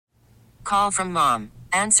Call from mom.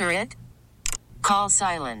 Answer it. Call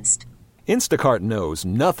silenced. Instacart knows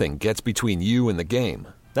nothing gets between you and the game.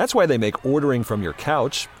 That's why they make ordering from your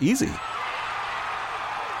couch easy.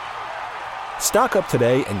 Stock up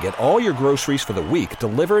today and get all your groceries for the week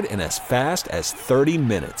delivered in as fast as 30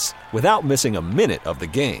 minutes without missing a minute of the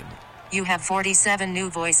game. You have 47 new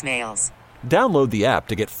voicemails. Download the app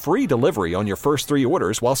to get free delivery on your first 3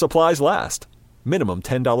 orders while supplies last. Minimum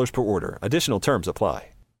 $10 per order. Additional terms apply.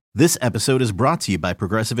 This episode is brought to you by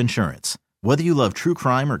Progressive Insurance. Whether you love true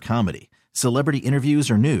crime or comedy, celebrity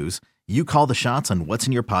interviews or news, you call the shots on what's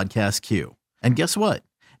in your podcast queue. And guess what?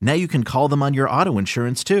 Now you can call them on your auto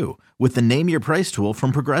insurance too with the Name Your Price tool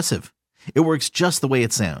from Progressive. It works just the way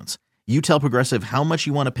it sounds. You tell Progressive how much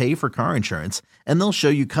you want to pay for car insurance, and they'll show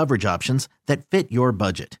you coverage options that fit your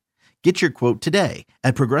budget. Get your quote today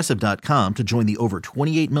at Progressive.com to join the over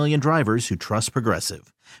 28 million drivers who trust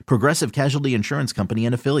Progressive. Progressive Casualty Insurance Company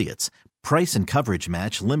and Affiliates. Price and coverage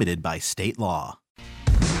match limited by state law.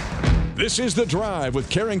 This is The Drive with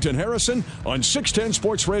Carrington Harrison on 610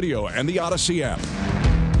 Sports Radio and the Odyssey app.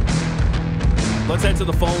 Let's head to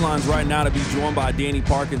the phone lines right now to be joined by Danny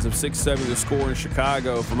Parkins of 670 The Score in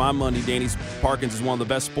Chicago. For my money, Danny Parkins is one of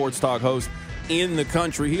the best sports talk hosts in the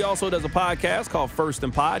country. He also does a podcast called First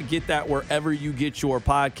and Pod. Get that wherever you get your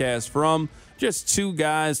podcast from. Just two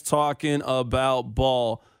guys talking about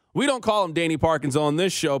ball. We don't call him Danny Parkins on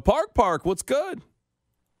this show. Park, what's good?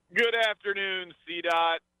 Good afternoon,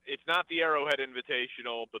 C-Dot. It's not the Arrowhead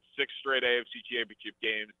Invitational, but 6 straight AFC Championship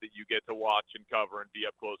games that you get to watch and cover and be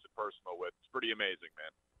up close and personal with. It's pretty amazing,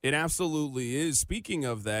 man. It absolutely is. Speaking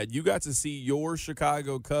of that, you got to see your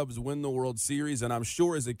Chicago Cubs win the World Series, and I'm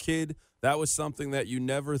sure as a kid that was something that you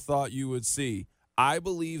never thought you would see. I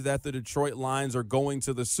believe that the Detroit Lions are going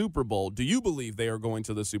to the Super Bowl. Do you believe they are going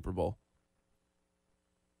to the Super Bowl?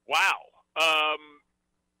 Wow.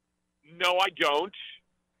 No, I don't.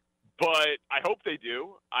 But I hope they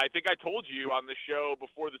do. I think I told you on the show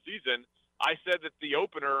before the season, I said that the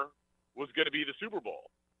opener was going to be the Super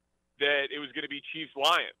Bowl, that it was going to be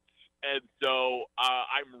Chiefs-Lions. And so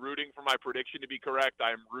I'm rooting for my prediction to be correct.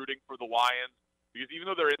 I'm rooting for the Lions because even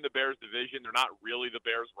though they're in the Bears division, they're not really the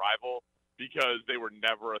Bears' rival because they were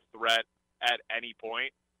never a threat at any point.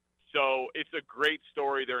 So it's a great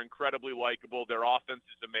story. They're incredibly likable. Their offense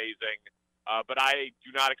is amazing. But I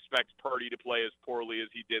do not expect Purdy to play as poorly as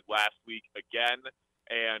he did last week again.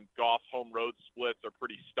 And Goff's home road splits are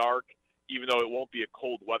pretty stark, even though it won't be a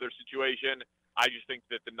cold weather situation. I just think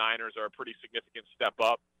that the Niners are a pretty significant step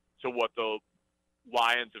up to what the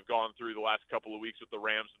Lions have gone through the last couple of weeks with the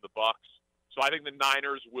Rams and the Bucs. So I think the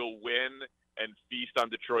Niners will win and feast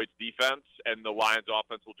on Detroit's defense, and the Lions'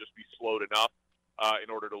 offense will just be slowed enough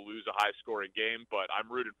in order to lose a high-scoring game. But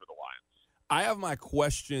I'm rooting for the Lions. I have my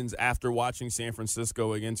questions after watching San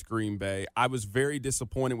Francisco against Green Bay. I was very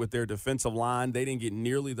disappointed with their defensive line. They didn't get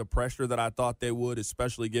nearly the pressure that I thought they would,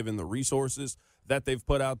 especially given the resources that they've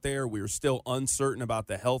put out there. We are still uncertain about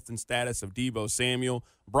the health and status of Deebo Samuel.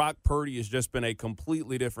 Brock Purdy has just been a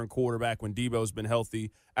completely different quarterback when Deebo's been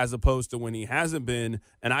healthy as opposed to when he hasn't been.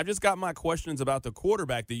 And I just got my questions about the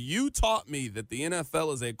quarterback. You taught me that the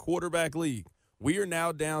NFL is a quarterback league. We are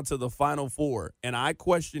now down to the Final Four, and I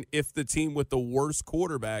question if the team with the worst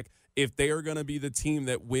quarterback, if they are going to be the team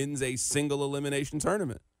that wins a single elimination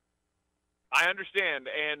tournament. I understand,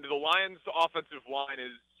 and the Lions' offensive line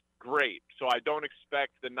is great, so I don't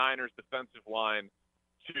expect the Niners' defensive line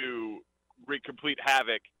to complete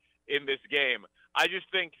havoc in this game. I just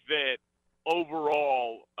think that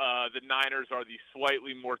overall the Niners are the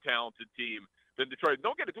slightly more talented team than Detroit.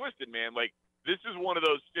 Don't get it twisted, man. Like, this is one of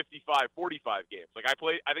those 55-45 games. Like, I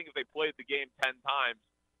think if they played the game 10 times,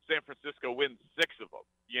 San Francisco wins 6 of them,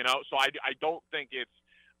 you know? So I don't think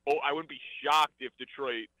I wouldn't be shocked if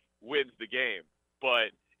Detroit wins the game.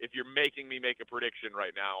 But if you're making me make a prediction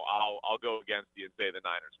right now, I'll go against you and say the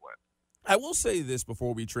Niners win. I will say this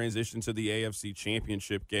before we transition to the AFC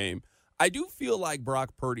Championship game. I do feel like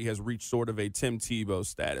Brock Purdy has reached sort of a Tim Tebow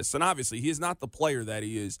status. And obviously, he is not the player that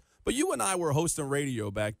he is. But you and I were hosting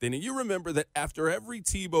radio back then, and you remember that after every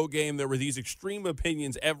Tebow game, there were these extreme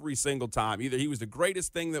opinions every single time. Either he was the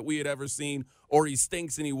greatest thing that we had ever seen, or he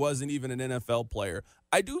stinks and he wasn't even an NFL player.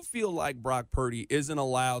 I do feel like Brock Purdy isn't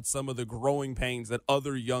allowed some of the growing pains that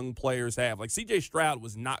other young players have. Like C.J. Stroud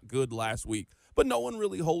was not good last week, but no one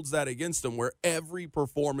really holds that against him, where every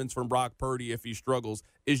performance from Brock Purdy, if he struggles,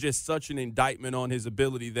 is just such an indictment on his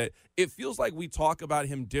ability that it feels like we talk about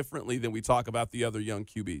him differently than we talk about the other young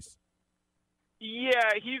QBs.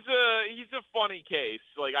 Yeah, he's a funny case.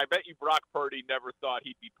 Like, I bet you Brock Purdy never thought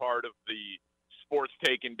he'd be part of the sports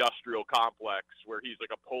take industrial complex where he's like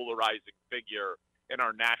a polarizing figure in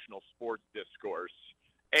our national sports discourse.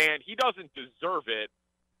 And he doesn't deserve it,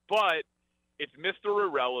 but it's Mr.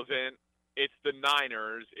 Irrelevant. It's the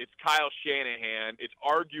Niners. It's Kyle Shanahan. It's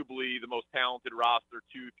arguably the most talented roster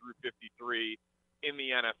 2 through 53 in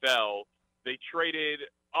the NFL. They traded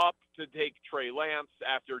up to take Trey Lance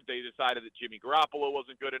after they decided that Jimmy Garoppolo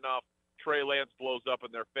wasn't good enough. Trey Lance blows up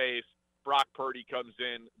in their face. Brock Purdy comes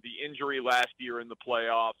in. The injury last year in the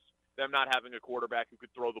playoffs, them not having a quarterback who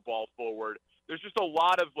could throw the ball forward. There's just a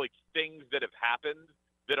lot of things that have happened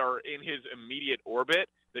that are in his immediate orbit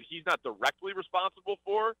that he's not directly responsible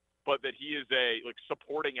for, but that he is a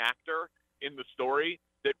supporting actor in the story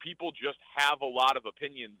that people just have a lot of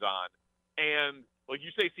opinions on. And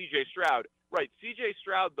you say C.J. Stroud, right? C.J.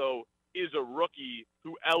 Stroud, though, is a rookie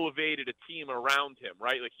who elevated a team around him,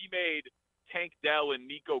 right? He made Tank Dell and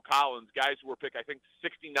Nico Collins, guys who were picked, I think,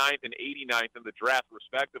 69th and 89th in the draft,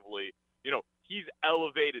 respectively. He's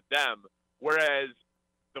elevated them, whereas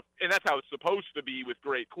and that's how it's supposed to be with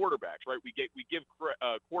great quarterbacks, right? We give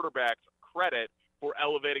quarterbacks credit for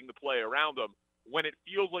elevating the play around them. When it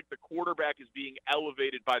feels like the quarterback is being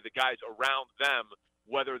elevated by the guys around them,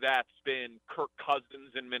 whether that's been Kirk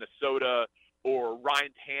Cousins in Minnesota or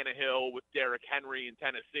Ryan Tannehill with Derrick Henry in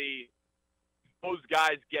Tennessee, those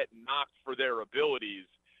guys get knocked for their abilities.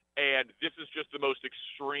 And this is just the most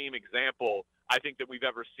extreme example, I think, that we've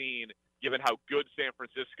ever seen, given how good San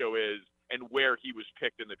Francisco is and where he was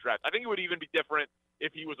picked in the draft. I think it would even be different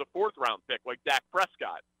if he was a fourth-round pick like Dak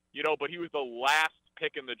Prescott, but he was the last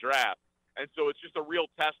pick in the draft. And so it's just a real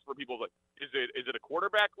test for people. Is it a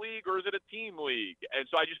quarterback league or is it a team league? And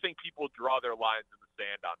so I just think people draw their lines in the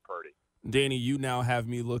sand on Purdy. Danny, you now have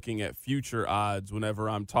me looking at future odds whenever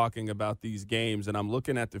I'm talking about these games, and I'm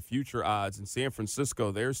looking at the future odds. In San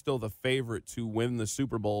Francisco, they're still the favorite to win the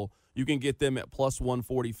Super Bowl. You can get them at plus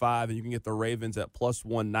 145, and you can get the Ravens at plus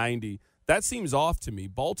 190. That seems off to me.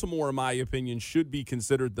 Baltimore, in my opinion, should be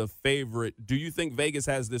considered the favorite. Do you think Vegas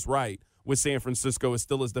has this right with San Francisco as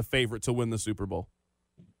still as the favorite to win the Super Bowl?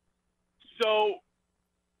 So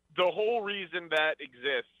the whole reason that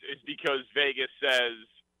exists is because Vegas says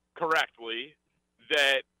correctly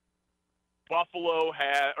that Baltimore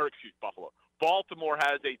has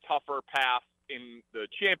a tougher path in the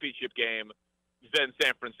championship game than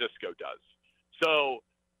San Francisco does. So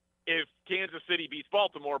if Kansas City beats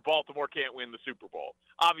Baltimore, Baltimore can't win the Super Bowl.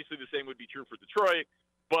 Obviously, the same would be true for Detroit,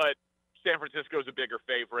 but San Francisco is a bigger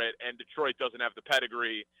favorite, and Detroit doesn't have the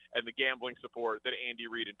pedigree and the gambling support that Andy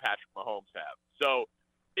Reid and Patrick Mahomes have. So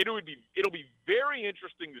it'll be very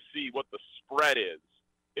interesting to see what the spread is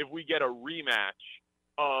if we get a rematch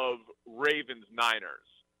of Ravens-Niners,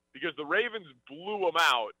 because the Ravens blew them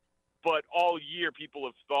out, but all year people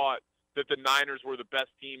have thought that the Niners were the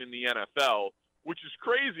best team in the NFL, which is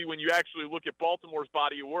crazy when you actually look at Baltimore's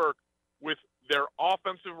body of work with their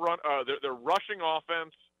offensive run, their rushing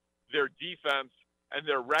offense, their defense, and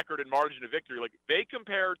their record and margin of victory. They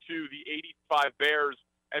compare to the 85 Bears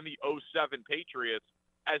and the 07 Patriots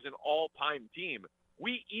as an all-time team.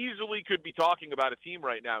 We easily could be talking about a team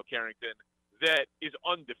right now, Carrington, that is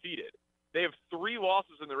undefeated. They have 3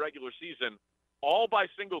 losses in the regular season, all by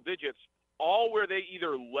single digits, all where they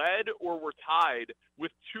either led or were tied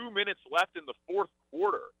with 2 minutes left in the fourth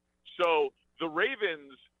quarter. So the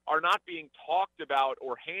Ravens are not being talked about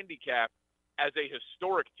or handicapped as a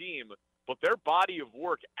historic team, but their body of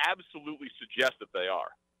work absolutely suggests that they are.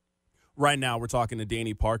 Right now, we're talking to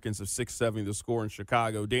Danny Parkins of 670 The Score in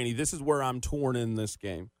Chicago. Danny, this is where I'm torn in this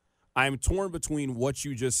game. I'm torn between what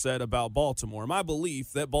you just said about Baltimore. My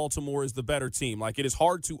belief that Baltimore is the better team. It is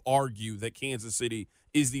hard to argue that Kansas City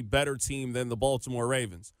is the better team than the Baltimore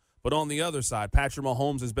Ravens. But on the other side, Patrick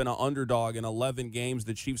Mahomes has been an underdog in 11 games.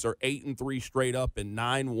 The Chiefs are 8-3 straight up and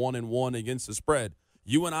 9-1-1 against the spread.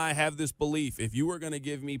 You and I have this belief. If you were going to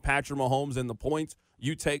give me Patrick Mahomes and the points,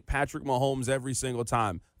 you take Patrick Mahomes every single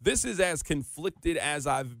time. This is as conflicted as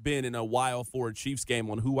I've been in a while for a Chiefs game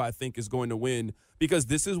on who I think is going to win, because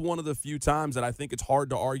this is one of the few times that I think it's hard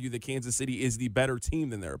to argue that Kansas City is the better team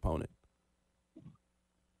than their opponent.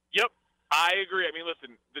 Yep, I agree. I mean,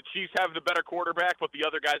 listen, the Chiefs have the better quarterback, but the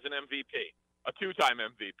other guy's an MVP, a 2-time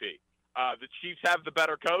MVP. The Chiefs have the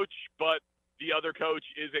better coach, but the other coach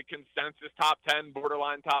is a consensus top 10,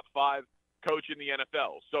 borderline top 5 coach in the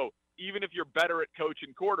NFL. So even if you're better at coach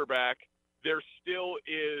and quarterback, there still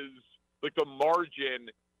is, the margin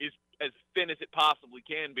is as thin as it possibly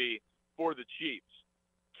can be for the Chiefs.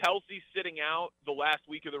 Kelsey sitting out the last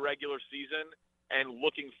week of the regular season and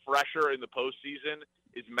looking fresher in the postseason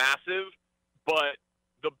is massive, but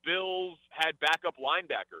the Bills had backup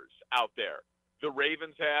linebackers out there. The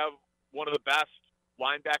Ravens have one of the best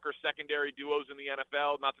linebacker secondary duos in the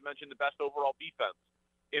NFL, not to mention the best overall defense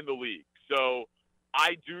in the league. So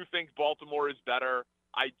I do think Baltimore is better.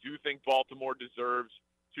 I do think Baltimore deserves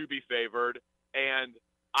to be favored. And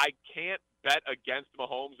I can't bet against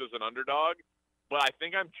Mahomes as an underdog, but I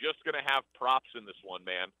think I'm just going to have props in this one,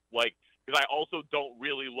 man. Because I also don't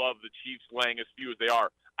really love the Chiefs laying as few as they are.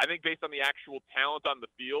 I think based on the actual talent on the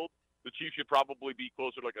field, the Chiefs should probably be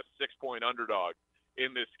closer to like a 6-point underdog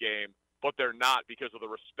in this game, but they're not because of the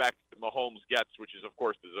respect that Mahomes gets, which is, of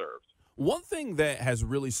course, deserved. One thing that has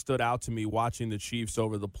really stood out to me watching the Chiefs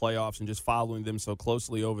over the playoffs and just following them so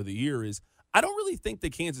closely over the year is I don't really think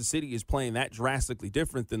that Kansas City is playing that drastically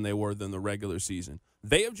different than they were than the regular season.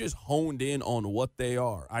 They have just honed in on what they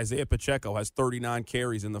are. Isaiah Pacheco has 39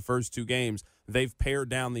 carries in the first 2 games. They've pared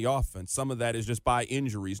down the offense. Some of that is just by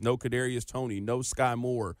injuries. No Kadarius Toney, no Sky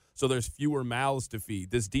Moore. So there's fewer mouths to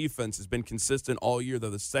feed. This defense has been consistent all year. They're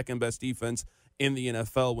the second-best defense in the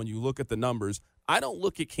NFL when you look at the numbers. I don't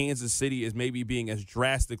look at Kansas City as maybe being as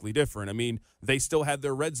drastically different. I mean, they still had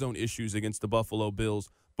their red zone issues against the Buffalo Bills.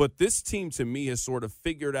 But this team, to me, has sort of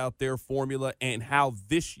figured out their formula and how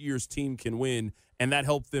this year's team can win, and that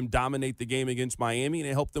helped them dominate the game against Miami, and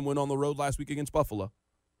it helped them win on the road last week against Buffalo.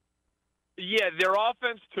 Yeah, their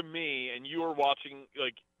offense to me, and you were watching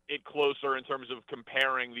it closer in terms of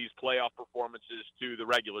comparing these playoff performances to the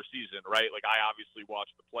regular season, right? Like, I obviously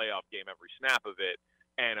watched the playoff game every snap of it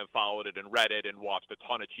and have followed it and read it and watched a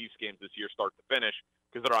ton of Chiefs games this year start to finish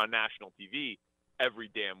because they're on national TV every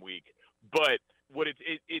damn week. But what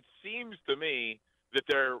it seems to me that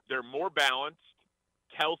they're more balanced.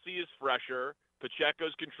 Kelsey is fresher.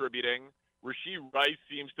 Pacheco's contributing. Rashee Rice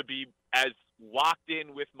seems to be as locked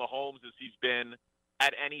in with Mahomes as he's been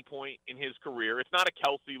at any point in his career. It's not a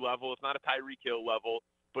Kelsey level. It's not a Tyreek Hill level,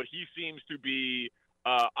 but he seems to be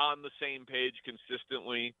on the same page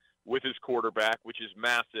consistently with his quarterback, which is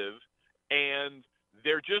massive. And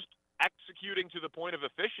they're just executing to the point of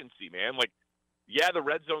efficiency, man. Like, yeah, the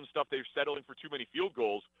red zone stuff, they're settling for too many field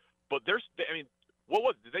goals, but did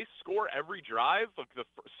they score every drive? Like the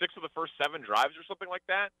 6 of the first 7 drives or something like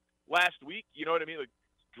that last week? You know what I mean? Like,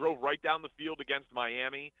 drove right down the field against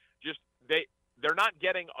Miami. Just they're not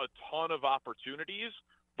getting a ton of opportunities,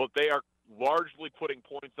 but they are largely putting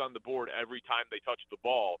points on the board every time they touch the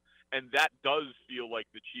ball, and that does feel like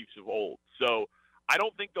the Chiefs of old. So I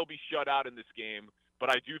don't think they'll be shut out in this game, but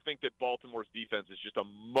I do think that Baltimore's defense is just a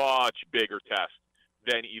much bigger test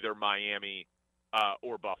than either Miami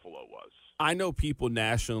or Buffalo was. I know people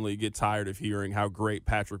nationally get tired of hearing how great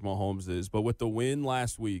Patrick Mahomes is, but with the win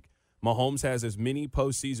last week, Mahomes has as many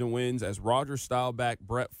postseason wins as Roger Staubach,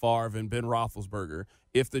 Brett Favre, and Ben Roethlisberger.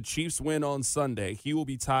 If the Chiefs win on Sunday, he will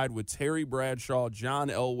be tied with Terry Bradshaw, John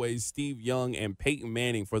Elway, Steve Young, and Peyton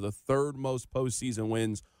Manning for the 3rd most postseason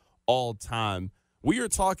wins all time. We are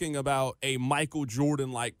talking about a Michael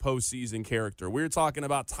Jordan-like postseason character. We're talking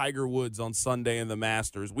about Tiger Woods on Sunday in the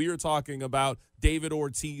Masters. We are talking about David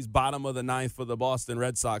Ortiz, bottom of the 9th for the Boston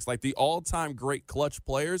Red Sox. Like the all-time great clutch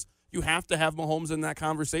players, you have to have Mahomes in that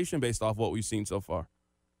conversation based off what we've seen so far.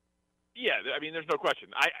 Yeah, I mean, there's no question.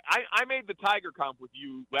 I made the Tiger comp with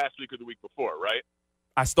you last week or the week before, right?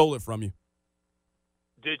 I stole it from you.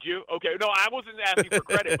 Did you? Okay, no, I wasn't asking for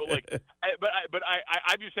credit, but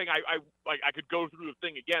I'm just saying I could go through the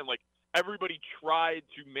thing again. Like, everybody tried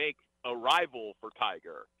to make a rival for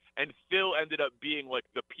Tiger, and Phil ended up being like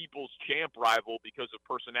the people's champ rival because of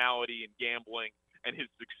personality and gambling and his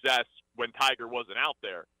success when Tiger wasn't out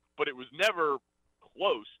there. But it was never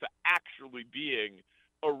close to actually being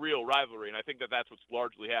a real rivalry, and I think that that's what's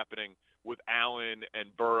largely happening with Allen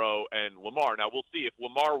and Burrow and Lamar. Now, we'll see if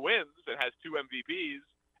Lamar wins and has 2 MVPs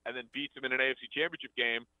and then beats him in an AFC Championship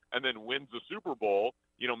game and then wins the Super Bowl,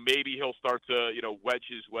 maybe he'll start to, wedge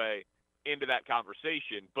his way into that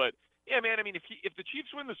conversation. But, yeah, man, I mean, if the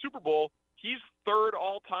Chiefs win the Super Bowl, he's 3rd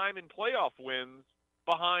all-time in playoff wins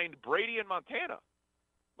behind Brady and Montana.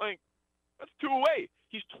 Like, that's 2 away.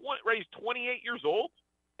 He's 28 years old,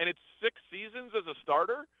 and it's 6 seasons as a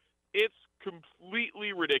starter. It's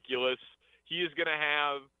completely ridiculous. He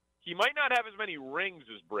might not have as many rings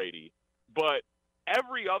as Brady, but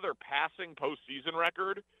every other passing postseason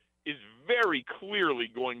record is very clearly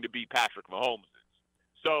going to be Patrick Mahomes'.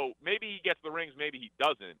 So maybe he gets the rings, maybe he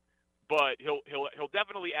doesn't, but he'll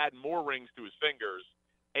definitely add more rings to his fingers,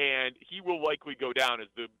 and he will likely go down as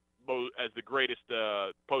the greatest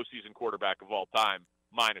postseason quarterback of all time,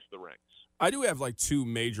 minus the rings. I do have like 2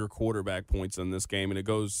 major quarterback points in this game, and it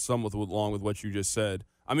goes somewhat along with what you just said.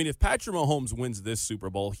 I mean, if Patrick Mahomes wins this Super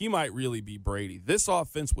Bowl, he might really be Brady. This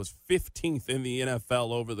offense was 15th in the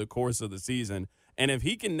NFL over the course of the season, And if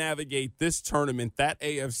he can navigate this tournament, that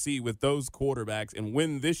AFC with those quarterbacks and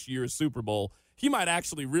win this year's Super Bowl, he might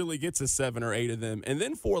actually really get to 7 or 8 of them. And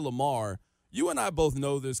then for Lamar, you and I both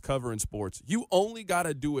know this covering sports. You only got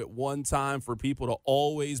to do it one time for people to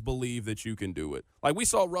always believe that you can do it. Like we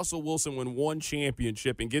saw Russell Wilson win one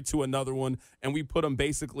championship and get to another one, and we put him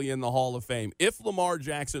basically in the Hall of Fame. If Lamar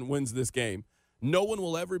Jackson wins this game, no one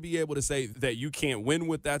will ever be able to say that you can't win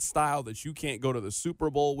with that style, that you can't go to the Super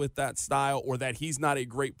Bowl with that style, or that he's not a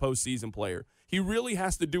great postseason player. He really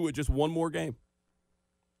has to do it just one more game.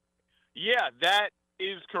 Yeah, that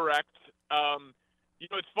is correct.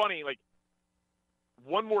 It's funny, like,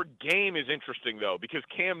 one more game is interesting, though, because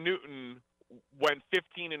Cam Newton went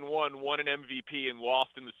 15-1, won an MVP, and lost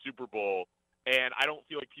in the Super Bowl, and I don't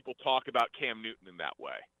feel like people talk about Cam Newton in that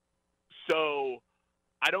way. So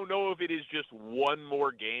I don't know if it is just one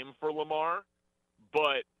more game for Lamar,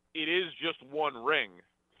 but it is just one ring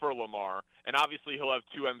for Lamar, and obviously he'll have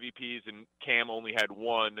 2 MVPs, and Cam only had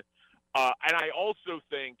 1. And I also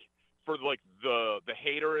think for, like, the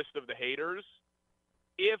haterist of the haters,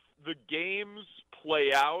 if the games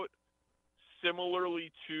play out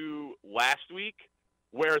similarly to last week,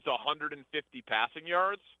 where it's 150 passing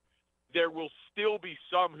yards, there will still be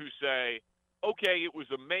some who say, okay, it was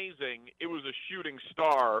amazing, it was a shooting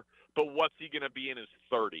star, but what's he going to be in his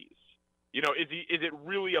 30s? Is it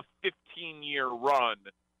really a 15-year run,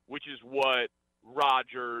 which is what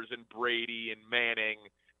Rodgers and Brady and Manning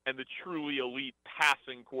and the truly elite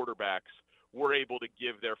passing quarterbacks were able to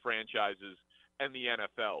give their franchises and the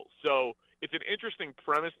NFL. So it's an interesting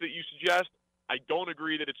premise that you suggest. I don't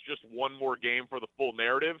agree that it's just one more game for the full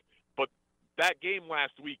narrative, but that game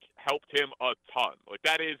last week helped him a ton. Like,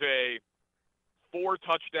 that is a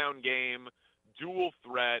 4-touchdown game, dual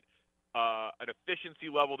threat, an efficiency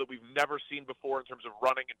level that we've never seen before in terms of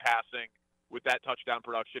running and passing with that touchdown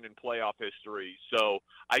production in playoff history. So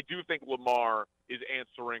I do think Lamar is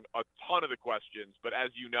answering a ton of the questions, but as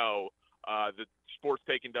you know, the sports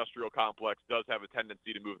take industrial complex does have a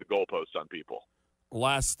tendency to move the goalposts on people.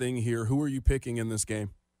 Last thing here, who are you picking in this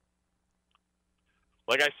game?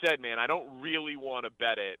 Like I said, man, I don't really want to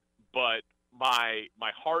bet it, but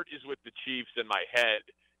my heart is with the Chiefs and my head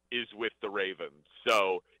is with the Ravens.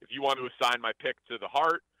 So if you want to assign my pick to the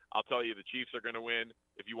heart, I'll tell you the Chiefs are going to win.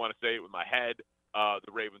 If you want to say it with my head,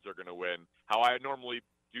 the Ravens are going to win. How I normally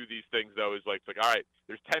do these things, though, is like, all right,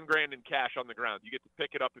 there's $10,000 in cash on the ground. You get to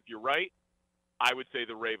pick it up if you're right. I would say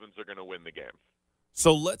the Ravens are going to win the game.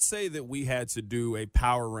 So let's say that we had to do a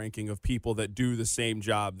power ranking of people that do the same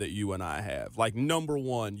job that you and I have. Like, number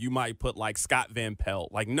 1, you might put, like, Scott Van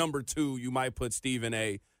Pelt. Like, number 2, you might put Stephen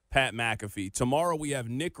A., Pat McAfee. Tomorrow we have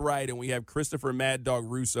Nick Wright and we have Christopher Mad Dog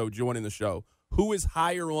Russo joining the show. Who is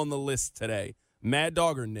higher on the list today, Mad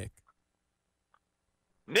Dog or Nick?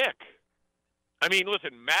 Nick. I mean,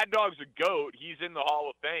 listen, Mad Dog's a GOAT. He's in the Hall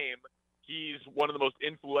of Fame. He's one of the most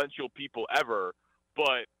influential people ever.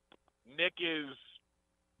 But Nick is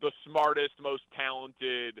the smartest, most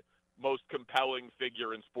talented, most compelling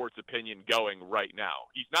figure in sports opinion going right now.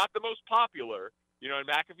 He's not the most popular. And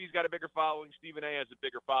McAfee's got a bigger following. Stephen A. has a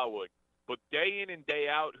bigger following. But day in and day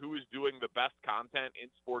out, who is doing the best content in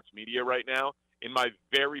sports media right now, in my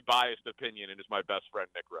very biased opinion, it is my best friend,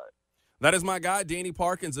 Nick Wright. That is my guy, Danny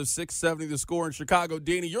Parkins of 670 The Score in Chicago.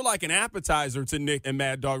 Danny, you're like an appetizer to Nick and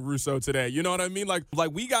Mad Dog Russo today. You know what I mean? Like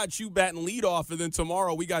we got you batting leadoff, and then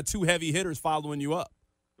tomorrow we got 2 heavy hitters following you up.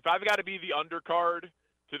 If I've got to be the undercard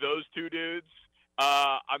to those 2 dudes,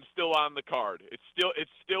 I'm still on the card. It's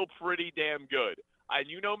still pretty damn good. And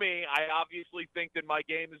you know me, I obviously think that my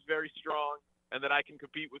game is very strong and that I can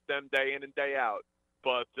compete with them day in and day out.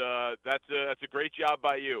 But that's a great job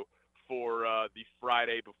by you for the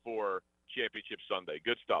Friday before Championship Sunday.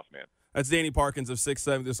 Good stuff, man. That's Danny Parkins of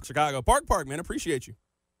 670 Chicago. Park, man. Appreciate you.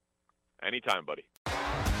 Anytime, buddy.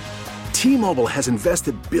 T-Mobile has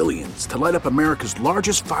invested billions to light up America's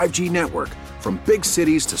largest 5G network, from big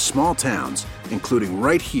cities to small towns, including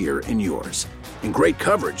right here in yours. And great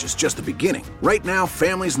coverage is just the beginning. Right now,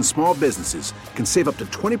 families and small businesses can save up to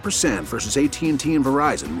 20% versus AT&T and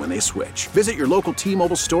Verizon when they switch. Visit your local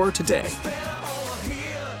T-Mobile store today.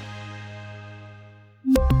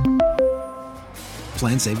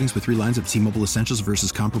 Plan savings with 3 lines of T-Mobile Essentials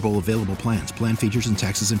versus comparable available plans. Plan features and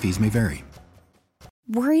taxes and fees may vary.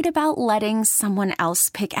 Worried about letting someone else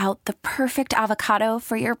pick out the perfect avocado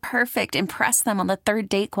for your perfect impress them on the third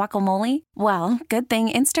date guacamole? Well, good thing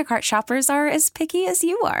Instacart shoppers are as picky as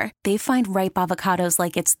you are. They find ripe avocados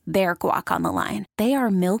like it's their guac on the line. They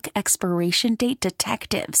are milk expiration date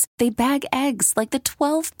detectives. They bag eggs like the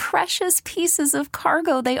 12 precious pieces of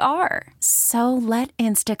cargo they are. So let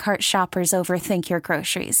Instacart shoppers overthink your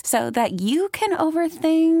groceries so that you can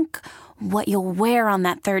overthink what you'll wear on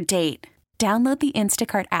that third date. Download the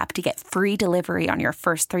Instacart app to get free delivery on your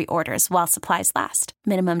first 3 orders while supplies last.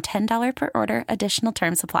 Minimum $10 per order. Additional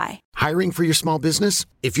terms apply. Hiring for your small business?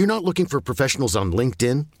 If you're not looking for professionals on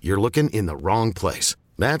LinkedIn, you're looking in the wrong place.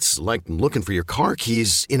 That's like looking for your car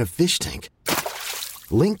keys in a fish tank.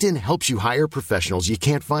 LinkedIn helps you hire professionals you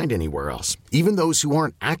can't find anywhere else, even those who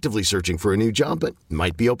aren't actively searching for a new job but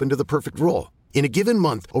might be open to the perfect role. In a given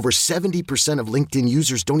month, over 70% of LinkedIn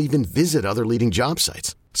users don't even visit other leading job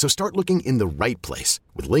sites. So start looking in the right place.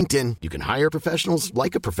 With LinkedIn, you can hire professionals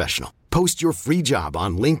like a professional. Post your free job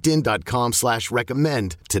on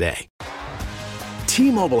linkedin.com/recommend today.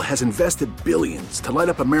 T-Mobile has invested billions to light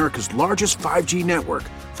up America's largest 5G network,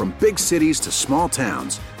 from big cities to small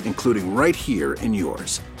towns, including right here in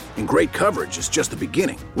yours. And great coverage is just the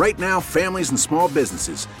beginning. Right now, families and small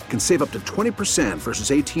businesses can save up to 20%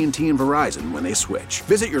 versus AT&T and Verizon when they switch.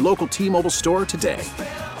 Visit your local T-Mobile store today.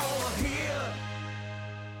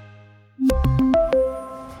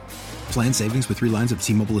 Plan savings with 3 lines of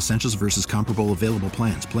T-Mobile Essentials versus comparable available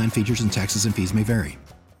plans. Plan features and taxes and fees may vary.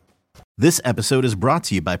 This episode is brought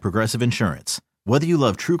to you by Progressive Insurance. Whether you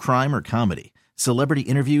love true crime or comedy, celebrity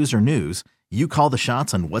interviews or news, you call the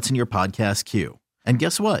shots on what's in your podcast queue. And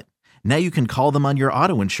guess what? Now you can call them on your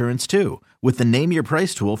auto insurance too with the Name Your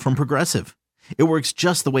Price tool from Progressive. It works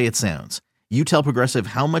just the way it sounds. You tell Progressive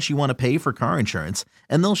how much you want to pay for car insurance,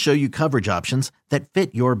 and they'll show you coverage options that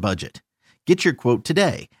fit your budget. Get your quote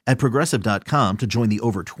today at Progressive.com to join the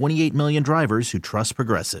over 28 million drivers who trust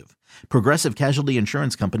Progressive. Progressive Casualty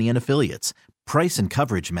Insurance Company and Affiliates. Price and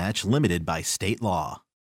coverage match limited by state law.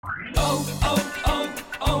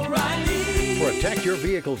 O'Reilly. Protect your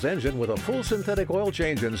vehicle's engine with a full synthetic oil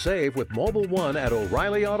change and save with Mobile One at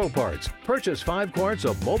O'Reilly Auto Parts. Purchase 5 quarts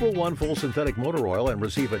of Mobile One full synthetic motor oil and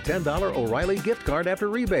receive a $10 O'Reilly gift card after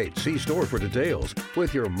rebate. See store for details.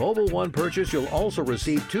 With your Mobile One purchase, you'll also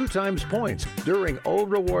receive 2 times points during O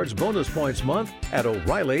Rewards Bonus Points Month at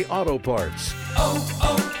O'Reilly Auto Parts.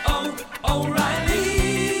 O'Reilly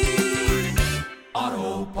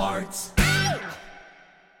Auto Parts.